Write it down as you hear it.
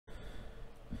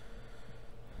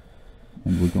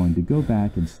And we're going to go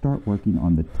back and start working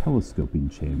on the telescoping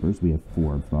chambers. We have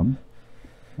 4 of them.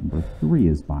 Number 3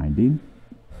 is binding.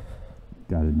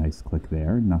 Got a nice click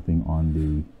there. Nothing on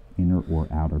the inner or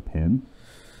outer pin.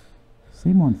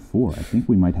 Same on 4. I think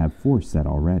we might have 4 set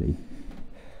already.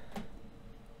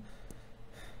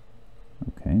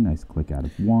 Okay, nice click out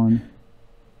of 1.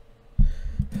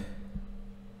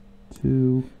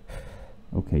 2.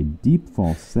 Okay, deep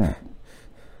false set.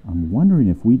 I'm wondering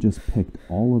if we just picked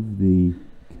all of the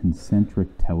concentric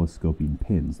telescoping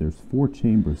pins. There's 4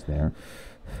 chambers there.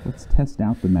 Let's test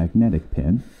out the magnetic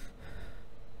pin.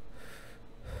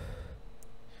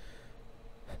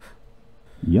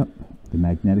 Yep, the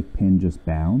magnetic pin just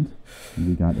bound. And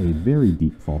we got a very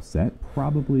deep false set.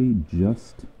 Probably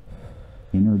just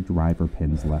inner driver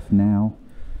pins left now.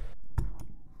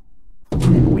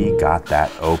 And we got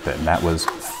that open. That was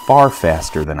far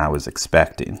faster than I was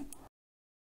expecting.